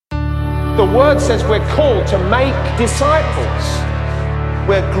The word says we're called to make disciples.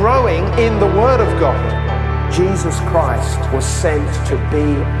 We're growing in the word of God. Jesus Christ was sent to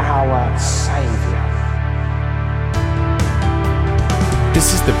be our Savior.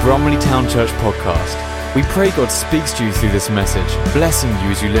 This is the Bromley Town Church podcast. We pray God speaks to you through this message, blessing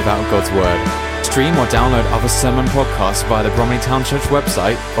you as you live out God's word. Stream or download other sermon podcasts via the Bromley Town Church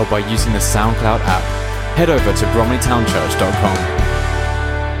website or by using the SoundCloud app. Head over to bromleytownchurch.com.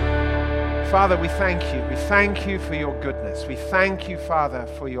 Father, we thank you. We thank you for your goodness. We thank you, Father,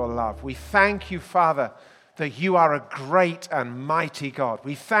 for your love. We thank you, Father, that you are a great and mighty God.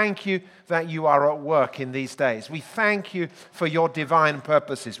 We thank you that you are at work in these days. We thank you for your divine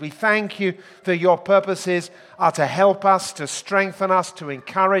purposes. We thank you that your purposes are to help us, to strengthen us, to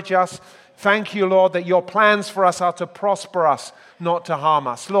encourage us. Thank you, Lord, that your plans for us are to prosper us, not to harm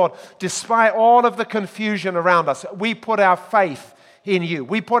us. Lord, despite all of the confusion around us, we put our faith in you.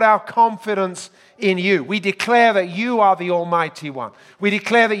 We put our confidence in you. We declare that you are the Almighty One. We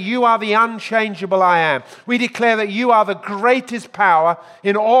declare that you are the unchangeable I am. We declare that you are the greatest power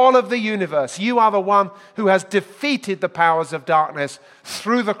in all of the universe. You are the one who has defeated the powers of darkness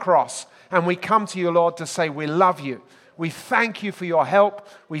through the cross. And we come to you, Lord, to say we love you. We thank you for your help.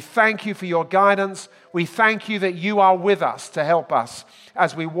 We thank you for your guidance. We thank you that you are with us to help us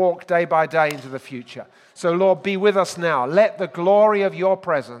as we walk day by day into the future. So, Lord, be with us now. Let the glory of your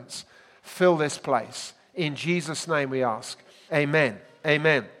presence fill this place. In Jesus' name we ask. Amen.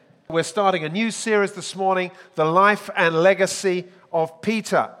 Amen. We're starting a new series this morning, The Life and Legacy of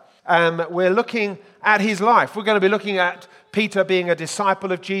Peter. We're looking at his life. We're going to be looking at Peter being a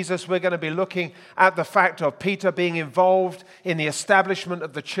disciple of Jesus. We're going to be looking at the fact of Peter being involved in the establishment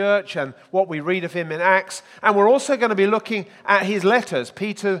of the church and what we read of him in Acts. And we're also going to be looking at his letters,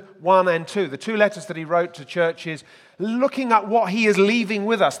 Peter 1 and 2, the two letters that he wrote to churches, looking at what he is leaving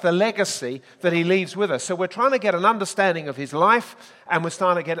with us, the legacy that he leaves with us. So we're trying to get an understanding of his life, and we're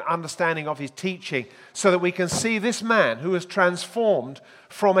starting to get an understanding of his teaching so that we can see this man who has transformed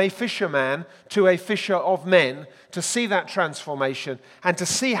from a fisherman to a fisher of men, to see that transformation and to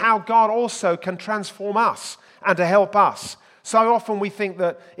see how God also can transform us and to help us. So often we think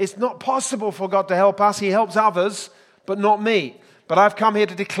that it's not possible for God to help us. He helps others, but not me. But I've come here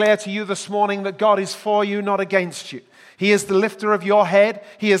to declare to you this morning that God is for you, not against you. He is the lifter of your head.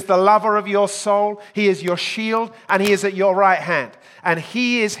 He is the lover of your soul. He is your shield, and he is at your right hand. And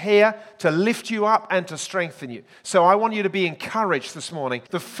he is here to lift you up and to strengthen you. So I want you to be encouraged this morning.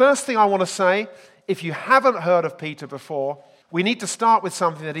 The first thing I want to say, if you haven't heard of Peter before, we need to start with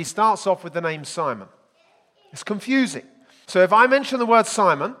something that he starts off with the name Simon. It's confusing. So if I mention the word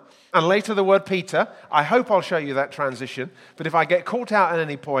Simon and later the word Peter, I hope I'll show you that transition. But if I get caught out at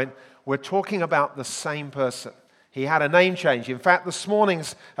any point, we're talking about the same person. He had a name change. In fact, this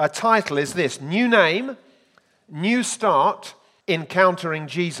morning's title is this: New Name, New Start, Encountering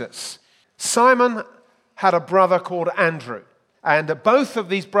Jesus. Simon had a brother called Andrew, and both of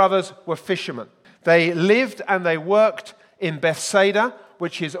these brothers were fishermen. They lived and they worked in Bethsaida,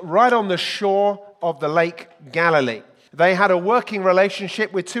 which is right on the shore of the Lake Galilee. They had a working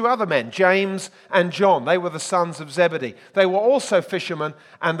relationship with two other men, James and John. They were the sons of Zebedee. They were also fishermen,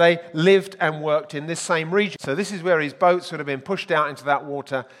 and they lived and worked in this same region. So this is where his boats would have been pushed out into that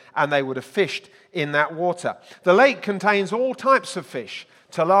water, and they would have fished in that water. The lake contains all types of fish: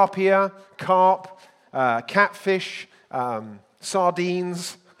 tilapia, carp, catfish,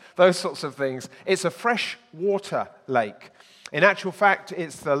 sardines, those sorts of things. It's a freshwater lake. In actual fact,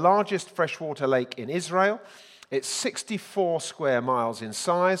 it's the largest freshwater lake in Israel. It's 64 square miles in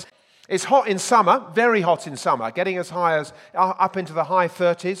size. It's hot in summer, very hot in summer, getting as high as up into the high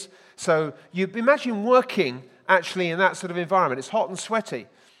 30s. So you imagine working actually in that sort of environment. It's hot and sweaty.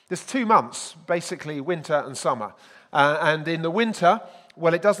 There's 2 months, basically winter and summer. And in the winter,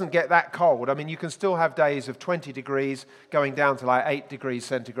 well, it doesn't get that cold. I mean, you can still have days of 20 degrees going down to like 8 degrees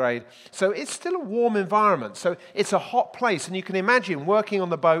centigrade. So it's still a warm environment. So it's a hot place. And you can imagine working on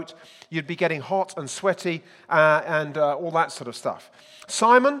the boat, you'd be getting hot and sweaty and all that sort of stuff.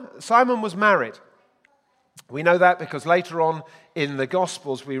 Simon was married. We know that because later on in the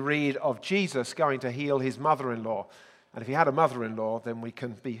Gospels, we read of Jesus going to heal his mother-in-law. And if he had a mother-in-law, then we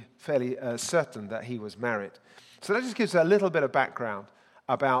can be fairly certain that he was married. So that just gives a little bit of background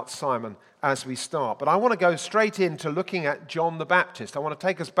about Simon as we start. But I want to go straight into looking at John the Baptist. I want to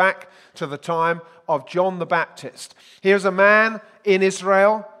take us back to the time of John the Baptist. Here's a man in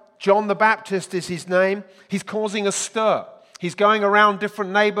Israel. John the Baptist is his name. He's causing a stir. He's going around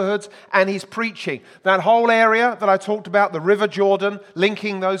different neighborhoods and he's preaching. That whole area that I talked about, the River Jordan,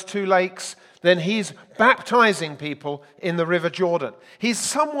 linking those two lakes, then he's baptizing people in the River Jordan. He's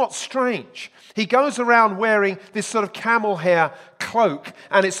somewhat strange. He goes around wearing this sort of camel hair cloak,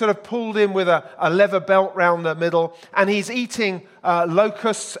 and it's sort of pulled in with a leather belt round the middle, and he's eating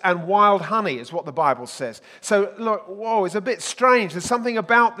locusts and wild honey, is what the Bible says. So, look, whoa, it's a bit strange. There's something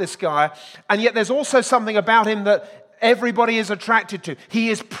about this guy, and yet there's also something about him that everybody is attracted to. He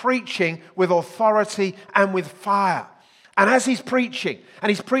is preaching with authority and with fire. And as he's preaching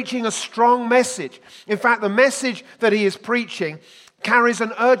a strong message. In fact, the message that he is preaching carries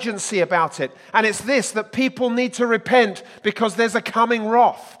an urgency about it. And it's this, that people need to repent because there's a coming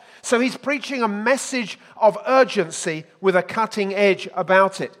wrath. So he's preaching a message of urgency with a cutting edge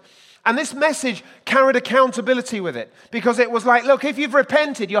about it. And this message carried accountability with it. Because it was like, look, if you've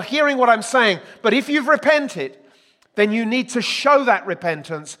repented, you're hearing what I'm saying. But if you've repented, then you need to show that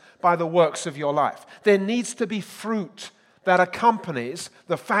repentance by the works of your life. There needs to be fruit that accompanies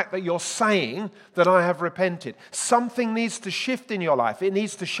the fact that you're saying that I have repented. Something needs to shift in your life. It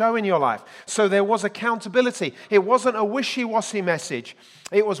needs to show in your life. So there was accountability. It wasn't a wishy-washy message.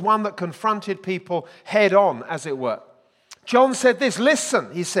 It was one that confronted people head on, as it were. John said this,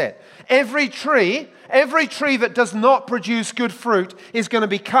 listen, he said, every tree that does not produce good fruit is going to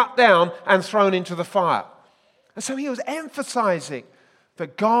be cut down and thrown into the fire. And so he was emphasizing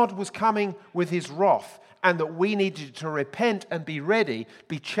that God was coming with his wrath, and that we needed to repent and be ready,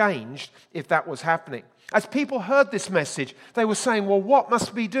 be changed if that was happening. As people heard this message, they were saying, well, what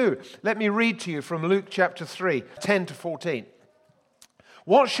must we do? Let me read to you from Luke chapter 3, 10 to 14.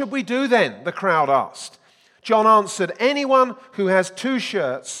 What should we do then? The crowd asked. John answered, anyone who has 2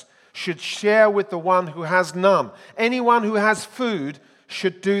 shirts should share with the one who has none. Anyone who has food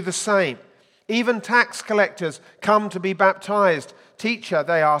should do the same. Even tax collectors come to be baptized. Teacher,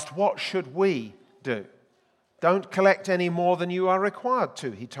 they asked, what should we do? Don't collect any more than you are required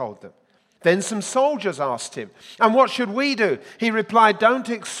to, he told them. Then some soldiers asked him, and what should we do? He replied, don't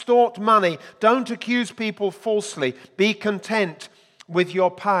extort money, don't accuse people falsely, be content with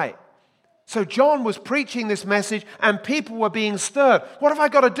your pay. So John was preaching this message and people were being stirred. What have I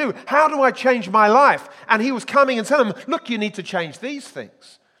got to do? How do I change my life? And he was coming and telling them, look, you need to change these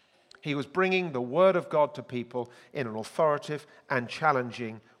things. He was bringing the word of God to people in an authoritative and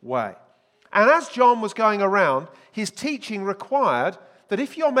challenging way. And as John was going around, his teaching required that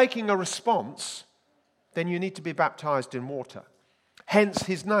if you're making a response, then you need to be baptized in water. Hence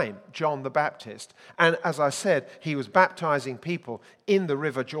his name, John the Baptist. And as I said, he was baptizing people in the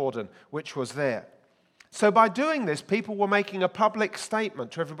River Jordan, which was there. So by doing this, people were making a public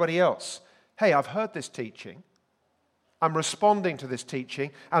statement to everybody else. Hey, I've heard this teaching. I'm responding to this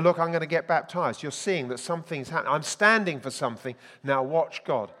teaching. And look, I'm going to get baptized. You're seeing that something's happening. I'm standing for something. Now watch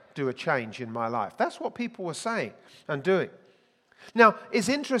God do a change in my life. That's what people were saying and doing. Now, it's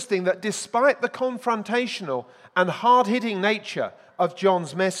interesting that despite the confrontational and hard-hitting nature of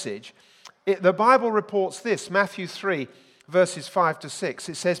John's message, the Bible reports this, Matthew 3, verses 5 to 6.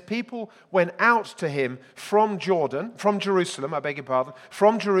 It says, people went out to him from Jerusalem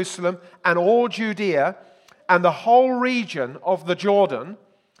and all Judea and the whole region of the Jordan,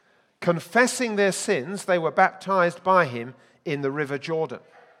 confessing their sins, they were baptized by him in the River Jordan.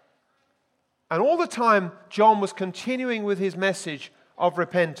 And all the time John was continuing with his message of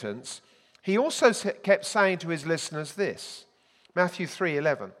repentance, he also kept saying to his listeners this, Matthew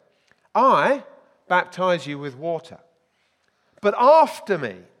 3:11, I baptize you with water, but after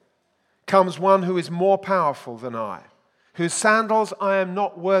me comes one who is more powerful than I, whose sandals I am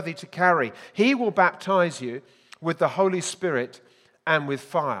not worthy to carry. He will baptize you with the Holy Spirit and with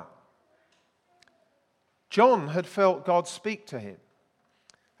fire. John had felt God speak to him.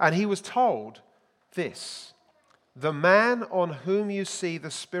 And he was told this, the man on whom you see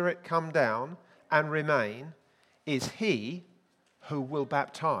the Spirit come down and remain is he who will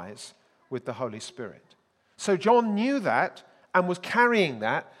baptize with the Holy Spirit. So John knew that and was carrying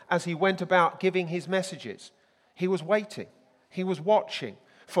that as he went about giving his messages. He was waiting, he was watching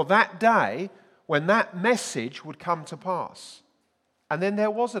for that day when that message would come to pass. And then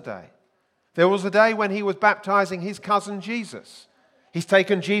there was a day. There was a day when he was baptizing his cousin Jesus. He's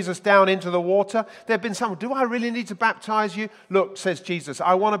taken Jesus down into the water. There have been some, do I really need to baptize you? Look, says Jesus,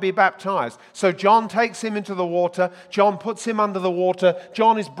 I want to be baptized. So John takes him into the water. John puts him under the water.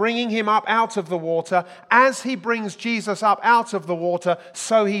 John is bringing him up out of the water. As he brings Jesus up out of the water,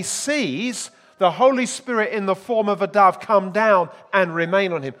 so he sees the Holy Spirit in the form of a dove come down and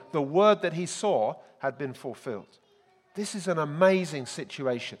remain on him. The word that he saw had been fulfilled. This is an amazing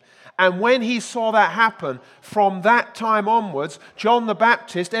situation. And when he saw that happen, from that time onwards, John the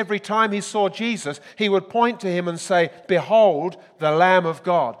Baptist, every time he saw Jesus, he would point to him and say, "Behold, the Lamb of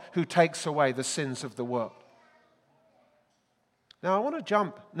God who takes away the sins of the world." Now, I want to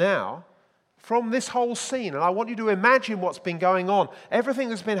jump now from this whole scene, and I want you to imagine what's been going on, everything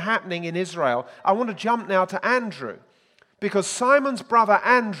that's been happening in Israel. I want to jump now to Andrew. Because Simon's brother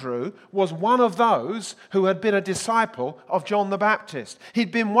Andrew was one of those who had been a disciple of John the Baptist.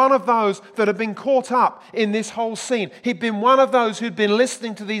 He'd been one of those that had been caught up in this whole scene. He'd been one of those who'd been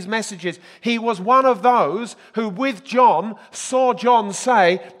listening to these messages. He was one of those who, with John, saw John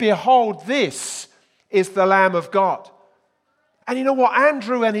say, "Behold, this is the Lamb of God." And you know what?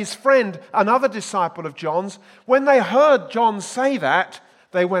 Andrew and his friend, another disciple of John's, when they heard John say that,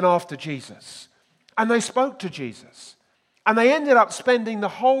 they went after Jesus. And they spoke to Jesus. And they ended up spending the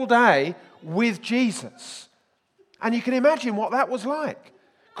whole day with Jesus. And you can imagine what that was like.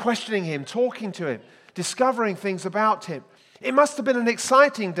 Questioning him, talking to him, discovering things about him. It must have been an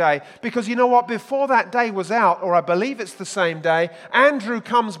exciting day because you know what? Before that day was out, or I believe it's the same day, Andrew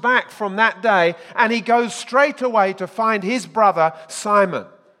comes back from that day and he goes straight away to find his brother Simon.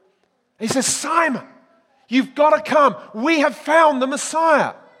 He says, "Simon, you've got to come. We have found the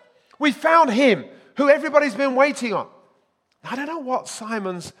Messiah. We found him who everybody's been waiting on." I don't know what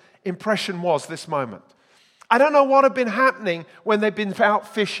Simon's impression was this moment. I don't know what had been happening when they'd been out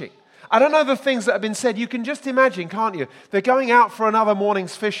fishing. I don't know the things that have been said. You can just imagine, can't you? They're going out for another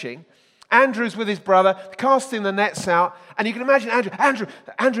morning's fishing. Andrew's with his brother, casting the nets out. And you can imagine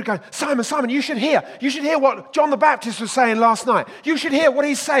Andrew going, Simon, you should hear. You should hear what John the Baptist was saying last night. You should hear what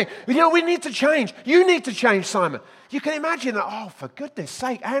he's saying. You know, we need to change. You need to change, Simon. You can imagine that, oh, for goodness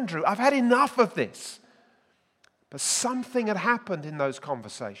sake, Andrew, I've had enough of this. But something had happened in those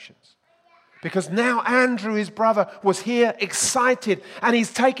conversations. Because now Andrew, his brother, was here excited. And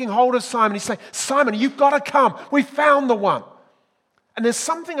he's taking hold of Simon. He's saying, "Simon, you've got to come. We found the one." And there's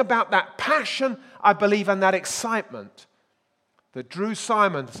something about that passion, I believe, and that excitement that drew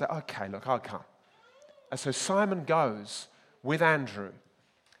Simon to say, "Okay, look, I'll come." And so Simon goes with Andrew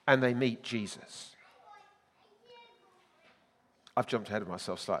and they meet Jesus. I've jumped ahead of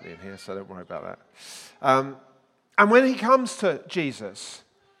myself slightly in here, so don't worry about that. And when he comes to Jesus,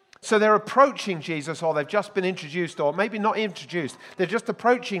 so they're approaching Jesus, or they've just been introduced, or maybe not introduced. They're just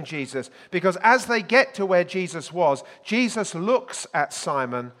approaching Jesus because as they get to where Jesus was, Jesus looks at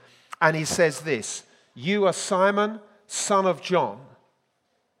Simon and he says this, "You are Simon, son of John.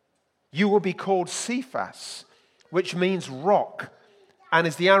 You will be called Cephas," which means rock and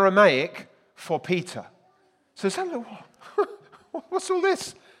is the Aramaic for Peter. So suddenly, what's all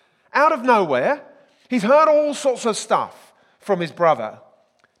this? Out of nowhere, he's heard all sorts of stuff from his brother.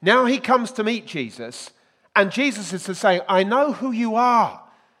 Now he comes to meet Jesus, and Jesus is to say, "I know who you are.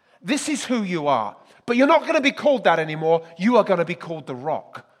 This is who you are. But you're not going to be called that anymore. You are going to be called the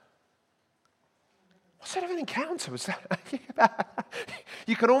Rock." What sort of an encounter was that?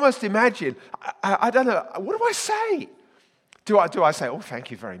 You can almost imagine, I don't know, what do I say? Do I say, "Oh, thank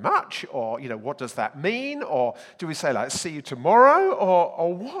you very much"? Or, you know, what does that mean? Or do we say, like, "See you tomorrow"?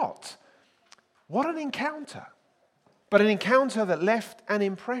 Or what? What an encounter. But an encounter that left an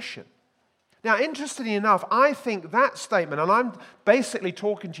impression. Now, interestingly enough, I think that statement, and I'm basically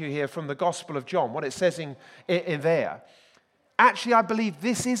talking to you here from the Gospel of John, what it says in there, actually I believe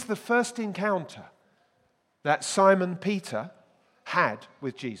this is the first encounter that Simon Peter had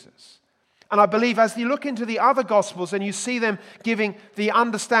with Jesus. And I believe as you look into the other Gospels and you see them giving the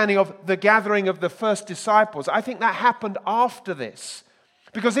understanding of the gathering of the first disciples, I think that happened after this.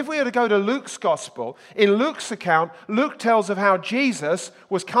 Because if we were to go to Luke's Gospel, in Luke's account, Luke tells of how Jesus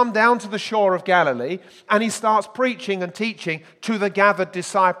was come down to the shore of Galilee and he starts preaching and teaching to the gathered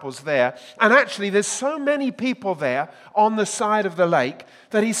disciples there. And actually there's so many people there on the side of the lake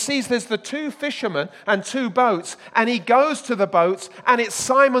that he sees there's the two fishermen and two boats, and he goes to the boats and it's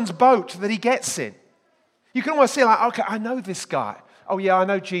Simon's boat that he gets in. You can almost see like, okay, I know this guy. Oh yeah, I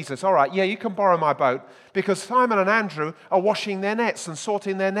know Jesus. All right, yeah, you can borrow my boat, because Simon and Andrew are washing their nets and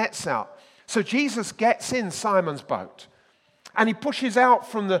sorting their nets out. So Jesus gets in Simon's boat and he pushes out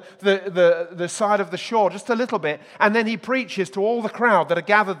from the side of the shore just a little bit, and then he preaches to all the crowd that are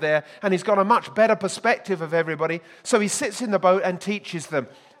gathered there, and he's got a much better perspective of everybody. So he sits in the boat and teaches them.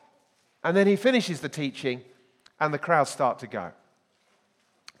 And then he finishes the teaching and the crowd start to go.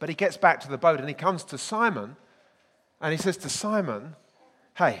 But he gets back to the boat and he comes to Simon and he says to Simon,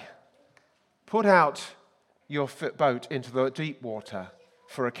 "Hey, put out your boat into the deep water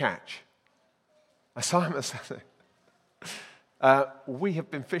for a catch." And Simon says, "We have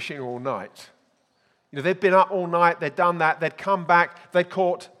been fishing all night They'd been up all night, they'd done that, they'd come back, they'd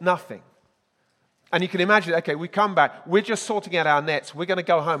caught nothing. And you can imagine, okay, we come back, we're just sorting out our nets, we're going to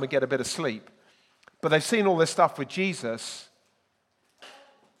go home and get a bit of sleep. But they've seen all this stuff with Jesus.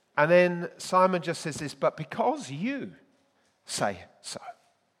 And then Simon just says this, but because you say so,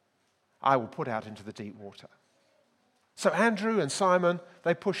 I will put out into the deep water. So Andrew and Simon,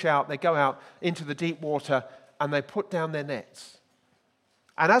 they push out, they go out into the deep water and they put down their nets.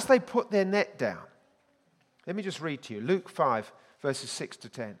 And as they put their net down, let me just read to you, Luke 5, verses 6 to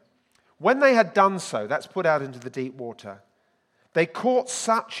 10. When they had done so, that's put out into the deep water, they caught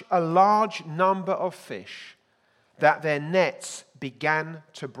such a large number of fish that their nets began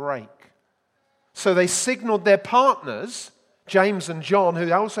to break. So they signaled their partners, James and John,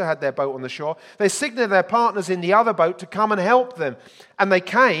 who also had their boat on the shore, they signaled their partners in the other boat to come and help them. And they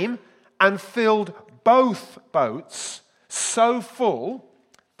came and filled both boats so full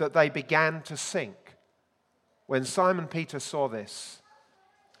that they began to sink. When Simon Peter saw this,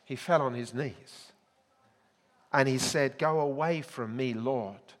 he fell on his knees. And he said, "Go away from me,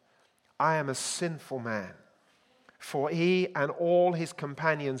 Lord. I am a sinful man." For he and all his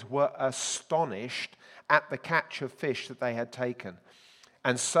companions were astonished at the catch of fish that they had taken.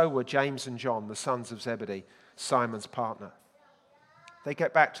 And so were James and John, the sons of Zebedee, Simon's partner. They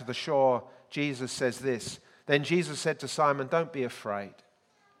get back to the shore. Jesus says this. Then Jesus said to Simon, "Don't be afraid.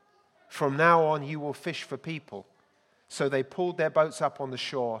 From now on you will fish for people." So they pulled their boats up on the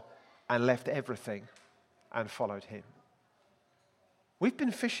shore and left everything and followed him. We've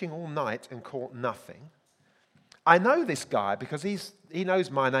been fishing all night and caught nothing. I know this guy because he knows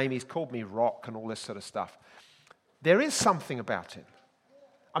my name. He's called me Rock and all this sort of stuff. There is something about him.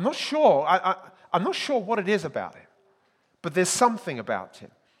 I'm not sure. I'm not sure what it is about him, but there's something about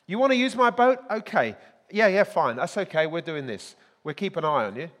him. You want to use my boat? Okay. Yeah, fine. That's okay. We're doing this. We'll keep an eye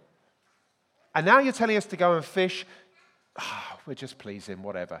on you. And now you're telling us to go and fish. We'll just please him,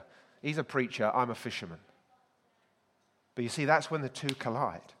 whatever. He's a preacher. I'm a fisherman. But you see, that's when the two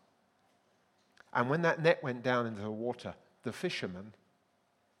collide. And when that net went down into the water, the fisherman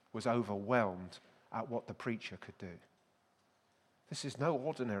was overwhelmed at what the preacher could do. This is no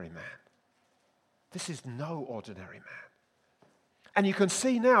ordinary man. This is no ordinary man. And you can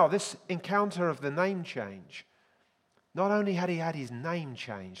see now this encounter of the name change. Not only had he had his name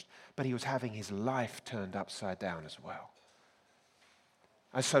changed, but he was having his life turned upside down as well.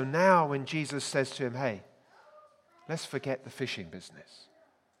 And so now when Jesus says to him, "Hey, let's forget the fishing business.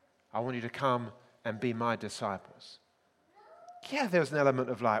 I want you to come and be my disciples." Yeah, there's an element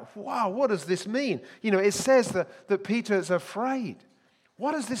of like, wow, what does this mean? It says that Peter is afraid.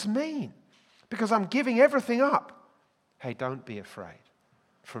 What does this mean? Because I'm giving everything up. Hey, don't be afraid.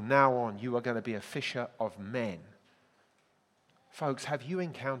 From now on, you are going to be a fisher of men. Folks, have you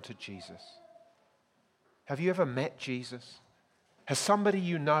encountered Jesus? Have you ever met Jesus? Has somebody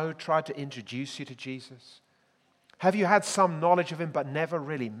you know tried to introduce you to Jesus? Have you had some knowledge of him but never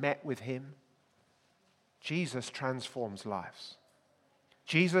really met with him? Jesus transforms lives.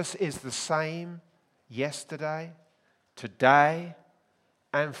 Jesus is the same yesterday, today,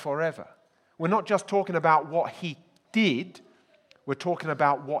 and forever. We're not just talking about what he did, we're talking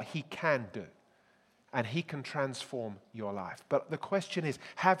about what he can do. And he can transform your life. But the question is,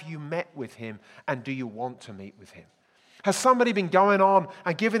 have you met with him and do you want to meet with him? Has somebody been going on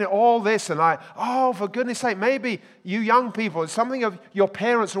and giving it all this and for goodness sake, maybe you young people, something of your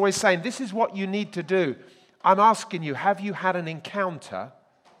parents are always saying, this is what you need to do. I'm asking you, have you had an encounter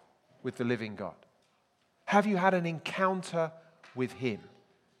with the living God? Have you had an encounter with him?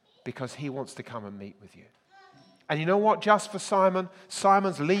 Because he wants to come and meet with you. And you know what? Just for Simon,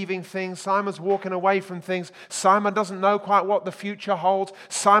 Simon's leaving things. Simon's walking away from things. Simon doesn't know quite what the future holds.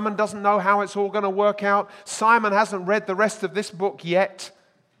 Simon doesn't know how it's all going to work out. Simon hasn't read the rest of this book yet.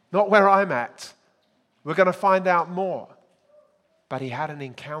 Not where I'm at. We're going to find out more. But he had an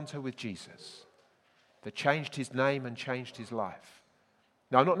encounter with Jesus that changed his name and changed his life.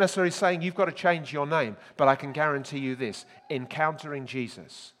 Now, I'm not necessarily saying you've got to change your name, but I can guarantee you this. Encountering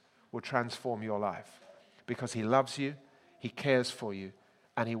Jesus will transform your life. Because he loves you, he cares for you,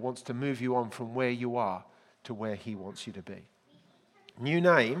 and he wants to move you on from where you are to where he wants you to be. New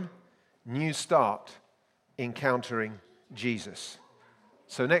name, new start, encountering Jesus.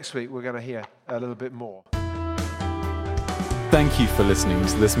 So next week we're going to hear a little bit more. Thank you for listening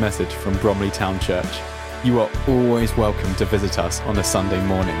to this message from Bromley Town Church. You are always welcome to visit us on a Sunday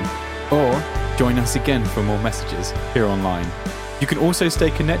morning, or join us again for more messages here online. You can also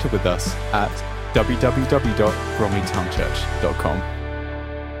stay connected with us at www.bromleytownchurch.com.